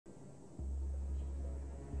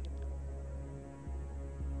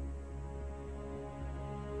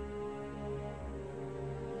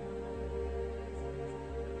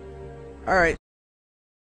Alright.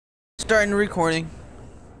 Starting recording.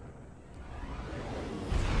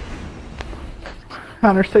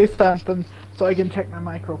 Hunter, say something so I can check my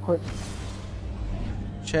mic real quick.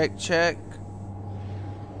 Check, check.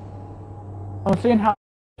 I'm seeing how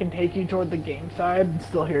I can take you toward the game side and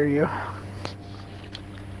still hear you.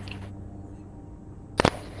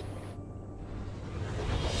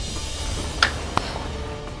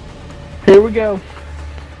 Here we go.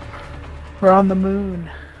 We're on the moon.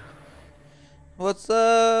 What's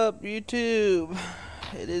up, YouTube?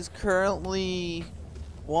 It is currently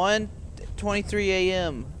 1:23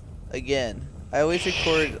 a.m. again. I always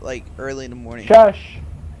record like early in the morning. Shush.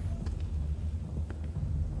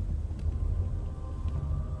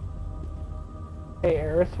 Hey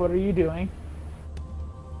Eris, what are you doing?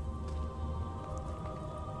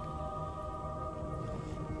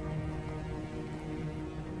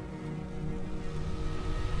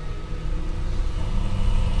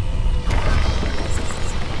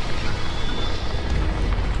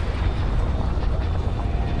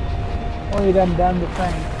 Only them done the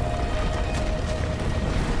thing.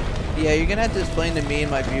 Yeah, you're gonna have to explain to me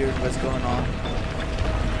and my viewers what's going on.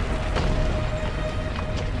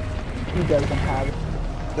 He doesn't have it.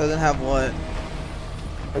 Doesn't have what?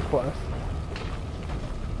 They're close.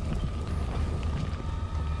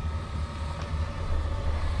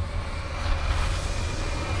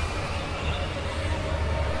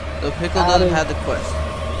 The pickle doesn't have the quest.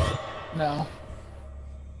 No.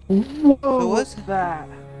 Whoa, So what's that?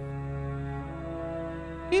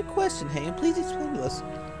 Good question, Hayden. Please explain to us.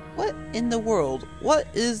 What in the world? What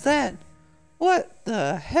is that? What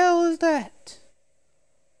the hell is that?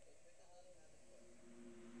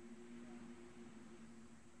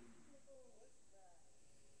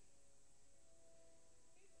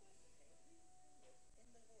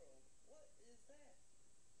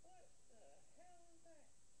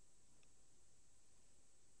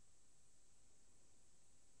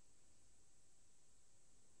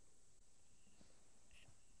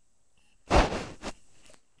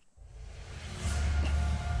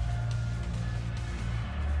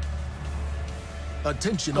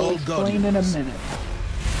 Attention I'll all explain in a Guardians. minute.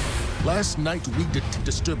 Last night we detected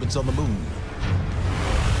disturbance on the moon.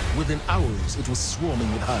 Within hours it was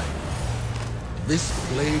swarming with hive. This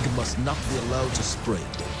plague must not be allowed to spread.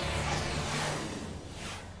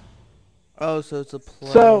 Oh, so it's a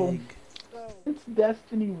plague. So, since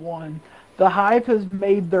Destiny 1, the Hive has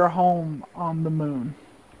made their home on the moon.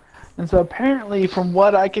 And so apparently, from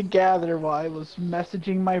what I could gather while I was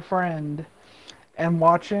messaging my friend and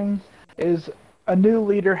watching, is a new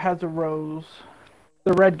leader has arose.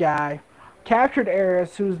 The red guy captured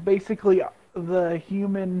Eris, who's basically the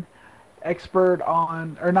human expert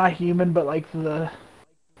on, or not human, but like the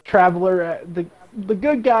traveler, the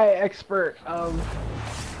good guy expert of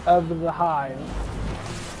the Hive.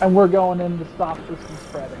 And we're going in to stop this from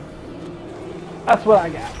spreading. That's what I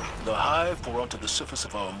got. The hive pour onto the surface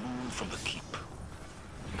of our moon from the keep.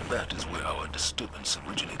 That is where our disturbance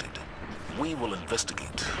originated. We will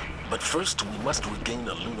investigate, but first we must regain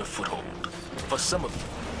a lunar foothold. For some of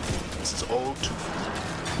you, this is all too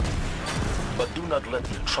familiar. But do not let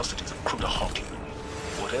the atrocities of Crota haunt you.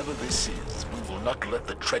 Whatever this is, we will not let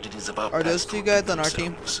the tragedies of our Are past those two guys on our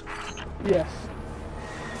team? themselves. Yes.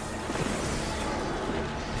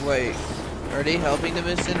 Wait, are they helping the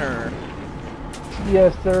mission or?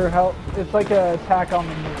 Yes, they're help. It's like an attack on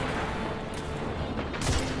the moon.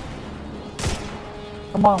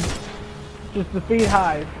 Come on. Just defeat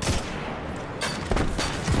Hive.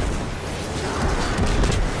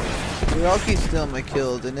 They all keep stealing my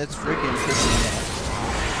kills, and it's freaking pissing me off.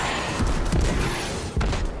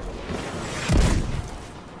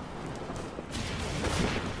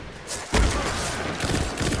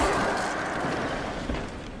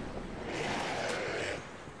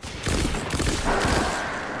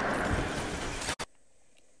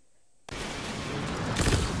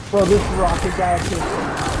 Bro, this rocket guy is so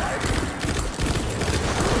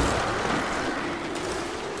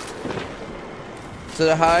So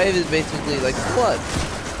the hive is basically like flood.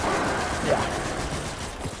 yeah.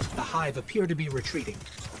 The Hive appear to be retreating.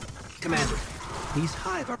 Commander, these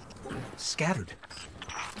Hive are scattered.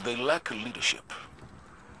 They lack leadership.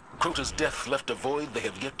 Crota's death left a void they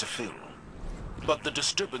have yet to fill. But the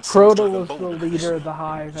disturbance seems to Crota have was the emboldened leader us. of the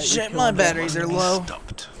Hive. that you Shit, killed my them. batteries are low.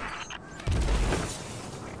 Stopped.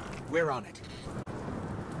 We're on it.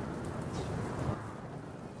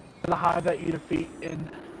 The Hive that you defeat in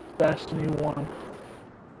Destiny 1.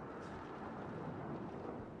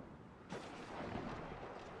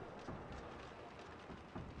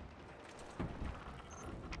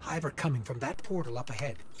 Hive are coming from that portal up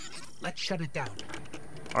ahead. Let's shut it down.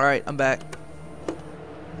 Alright, I'm back.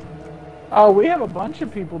 Oh, we have a bunch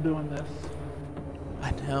of people doing this.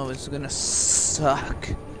 I know, it's gonna suck.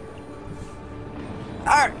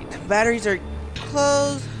 Alright, batteries are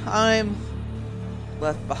closed. I'm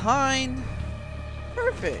left behind.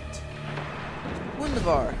 Perfect.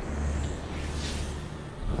 Wunderbar.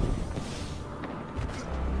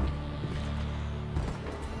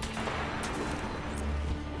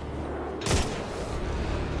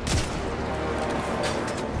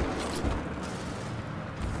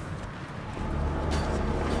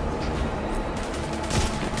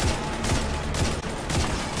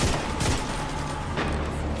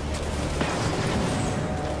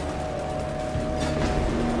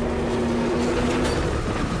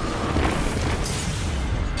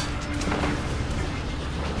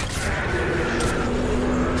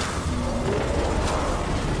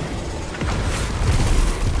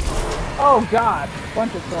 Oh god,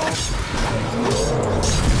 bunch of trolls.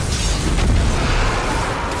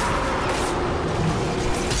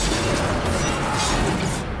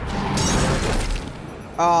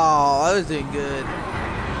 Oh, I was doing good.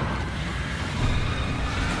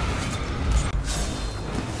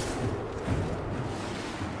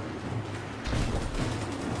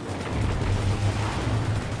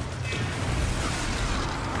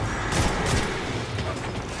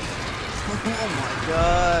 Oh my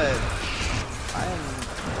god.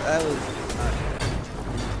 That was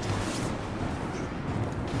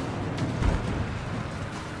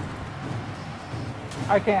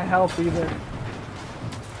I can't help either.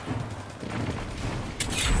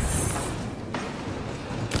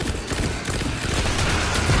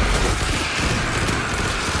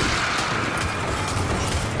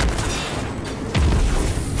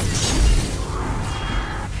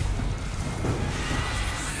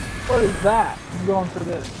 What is that? I'm going for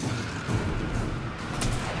this.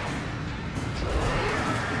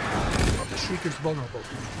 The Shrieker's vulnerable.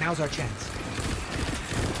 Now's our chance.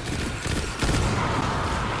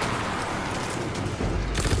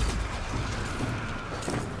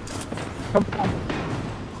 Come on.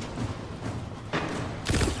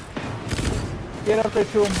 Get up there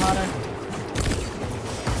to him, Hunter.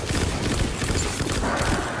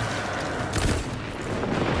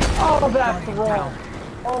 Oh, that's Guardian wrong. down.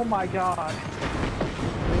 Oh my god.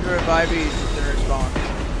 we need to revive you to respawn.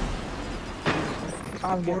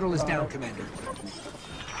 I'm Portal is getting down, fired. Commander.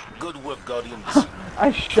 Good work, Guardians.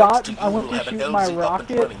 I shot, Thanks to I you, went we'll to have an shoot my LZ up and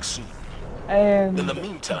rocket, running soon. and In the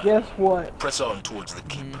meantime, guess what? press on towards the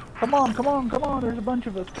keep. Come on, come on, come on, there's a bunch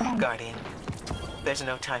of us, come on. Guardian, there's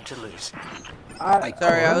no time to lose.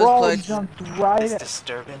 Sorry, I was Rawl glitched. This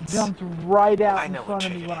disturbance, jumped right out I in know front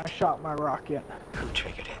what of me when I triggered it. shot my rocket. who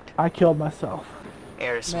triggered it? I killed myself.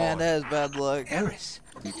 Eris Man, Morn. that is bad luck. Eris.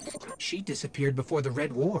 She disappeared before the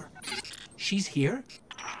Red War. She's here?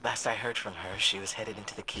 Last I heard from her, she was headed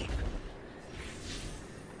into the keep.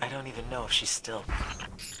 I don't even know if she's still...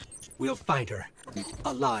 We'll find her.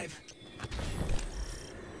 Alive.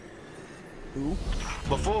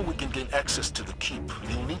 Before we can gain access to the keep,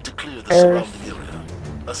 you'll need to clear the Eris. surrounding area.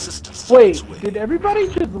 Assistance is Wait, on its way. did everybody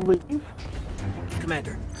just leave?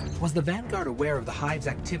 Commander, was the Vanguard aware of the Hive's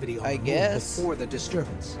activity on I the moon guess. before the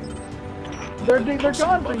disturbance? They're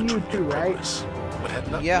gone for you too, right? Progress, but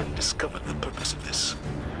had not Yeah. yet discovered the purpose of this.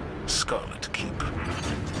 Scarlet Keep.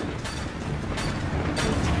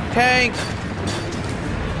 Tank!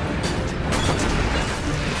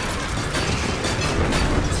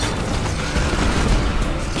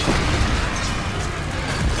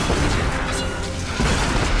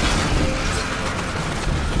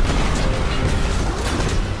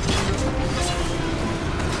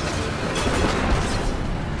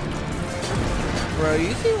 Bro,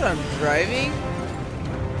 you see what I'm driving?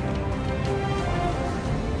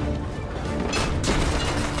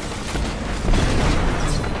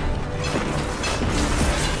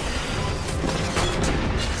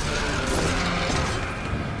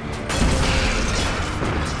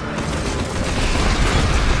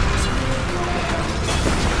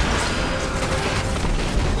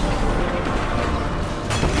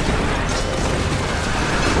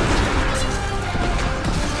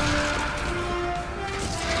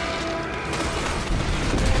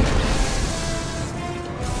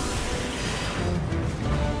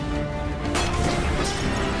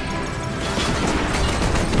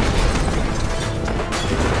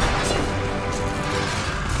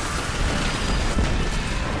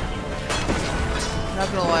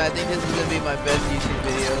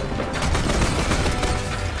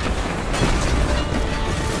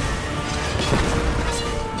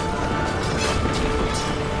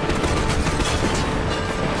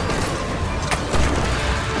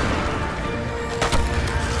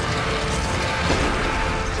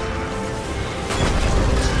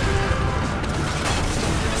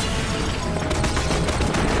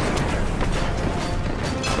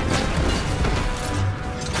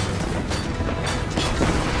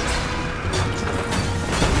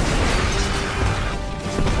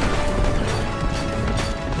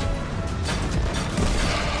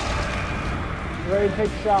 ready to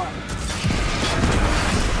take shots.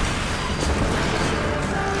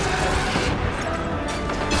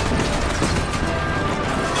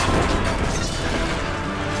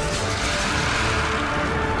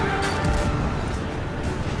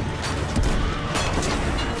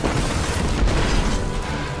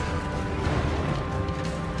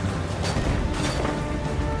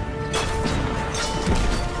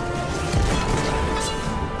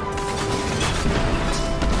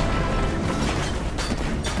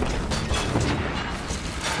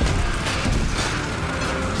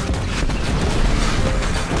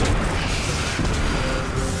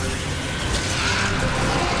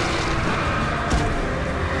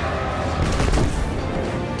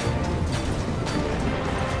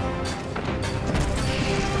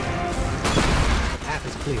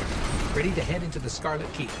 Ready to head into the Scarlet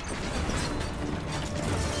Keep.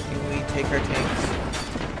 Can we take our tanks?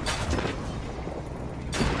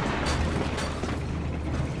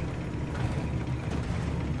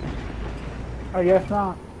 I guess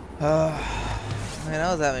not. Man,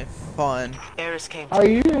 I was having fun. Eris came Are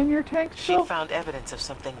to you in your tank She still? found evidence of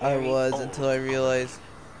something I very was old. until I realized.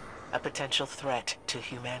 A potential threat to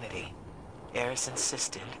humanity. Eris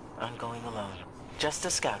insisted on going alone. Just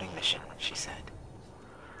a scouting mission, she said.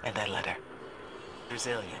 And I let her.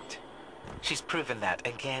 Resilient. She's proven that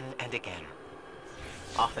again and again.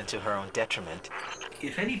 Often to her own detriment.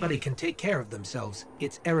 If anybody can take care of themselves,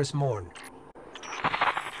 it's Eris Morn.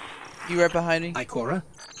 You right behind me? Ikora?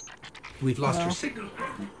 We've lost No. your signal.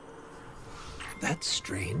 That's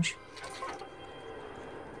strange.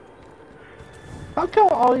 How come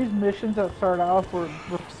all these missions that start off were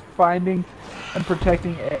finding and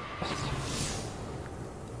protecting Eris?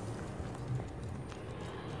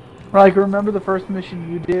 Like, remember the first mission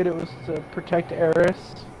you did? It was to protect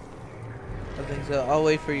Eris. I think so. I'll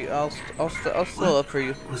wait for you. I'll slow up for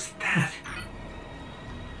you. What was that?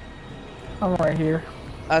 I'm right here.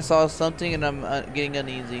 I saw something and I'm getting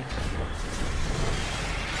uneasy.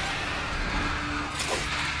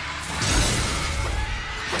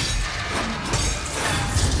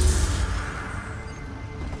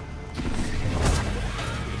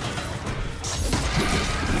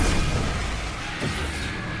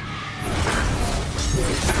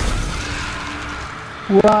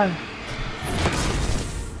 Run.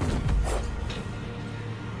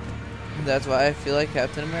 That's why I feel like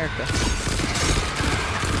Captain America.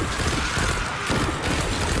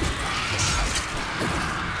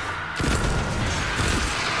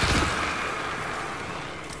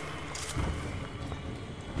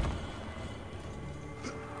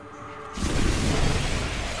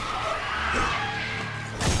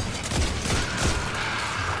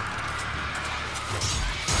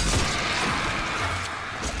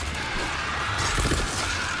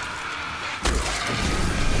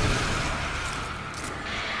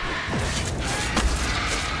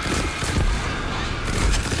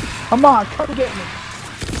 Come on, come get me.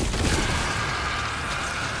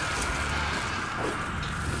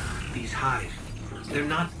 These Hive. They're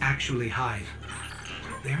not actually Hive.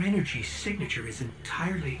 Their energy signature is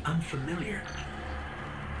entirely unfamiliar.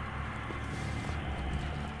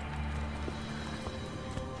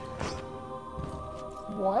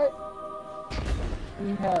 What?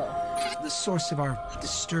 We have. The source of our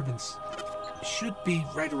disturbance should be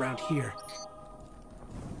right around here.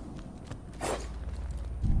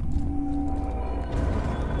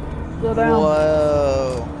 Slow down.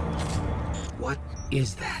 Whoa. What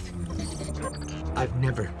is that? I've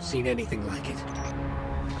never seen anything like it.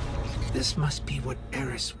 This must be what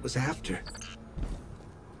Eris was after.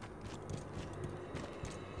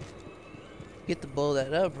 Get to blow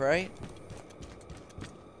that up, right?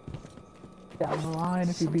 Down the line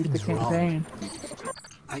if you beat the Something's wrong. campaign.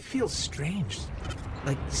 I feel strange.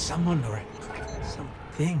 Like someone or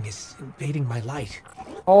something is invading my light.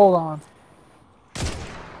 Hold on.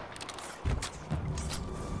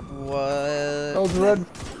 What? Those red,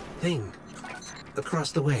 Thing.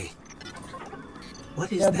 Across the way.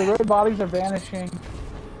 What is yeah, that? the red bodies are vanishing.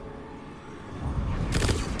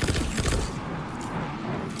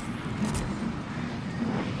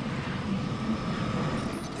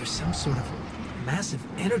 There's some sort of massive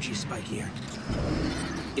energy spike here.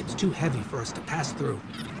 It's too heavy for us to pass through.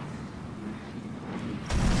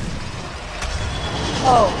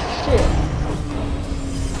 Oh, shit.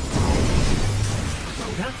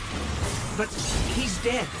 Huh? But he's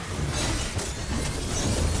dead.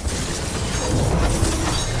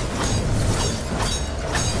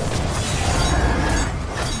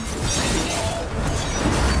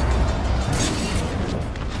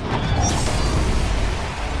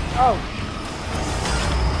 Oh.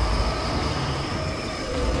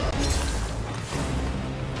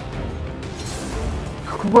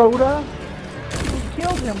 Crota? We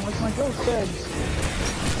killed him, like my ghost said.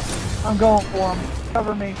 I'm going for him.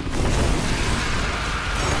 Cover me.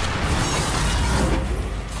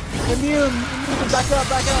 Immune! Back up,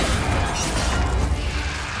 back up!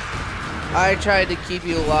 I tried to keep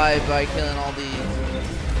you alive by killing all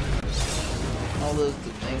those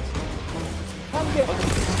things. Come get me.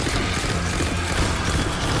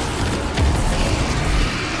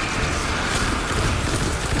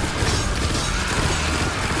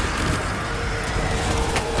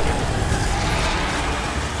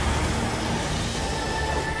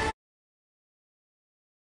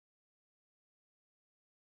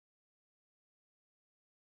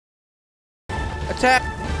 Attack!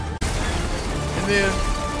 Immune.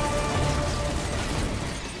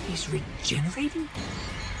 He's regenerating?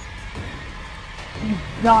 He's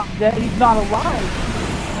not dead, he's not alive.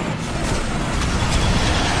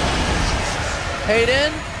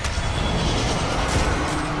 Hayden?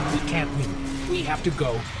 We can't win. We have to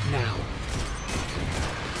go now.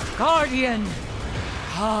 Guardian,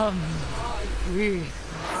 come with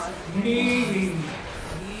me.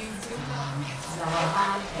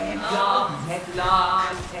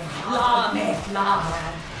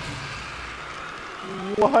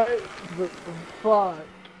 What the fuck?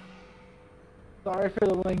 Sorry for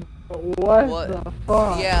the link, but what the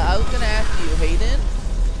fuck? Yeah, I was gonna ask you, Hayden?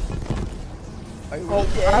 Are you really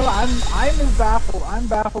dead? I'm as baffled. I'm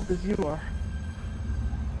baffled as you are.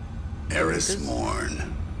 Eris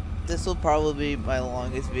Morn. This will probably be my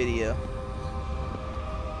longest video.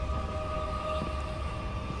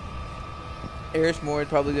 Eris Morn is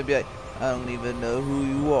probably gonna be like, I don't even know who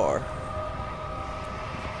you are.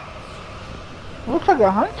 Looks like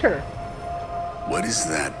a hunter. What is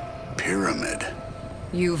that pyramid?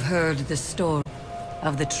 You've heard the story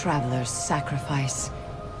of the Traveler's sacrifice,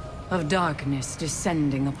 of darkness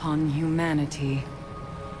descending upon humanity.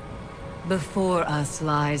 Before us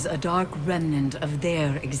lies a dark remnant of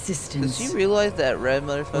their existence. Does she realize that red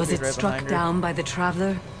motherfucker Was is it right struck behind her? down by the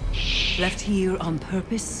Traveler? Left here on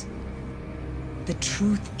purpose? The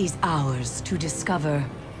truth is ours to discover.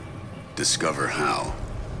 Discover how.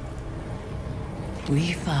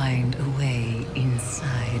 We find a way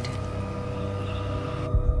inside.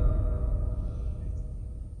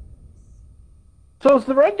 So is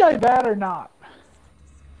the red guy bad or not?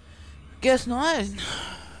 Guess not.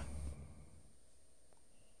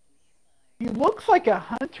 He looks like a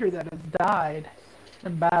hunter that has died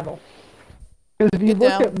in battle. Because if you Get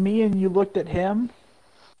looked down. at me and you looked at him,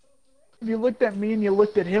 if you looked at me and you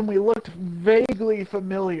looked at him, we looked vaguely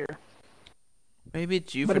familiar. Maybe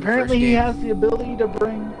it's you But from apparently the he first game. has the ability to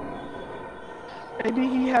bring... Maybe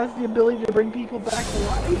he has the ability to bring people back to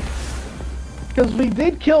life. Because we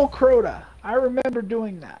did kill Crota. I remember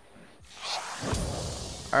doing that.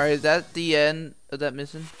 Alright, is that the end of that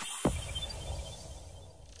mission?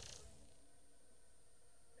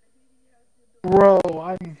 Bro,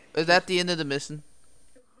 I'm... Is that the end of the mission?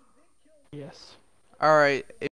 Yes. Alright.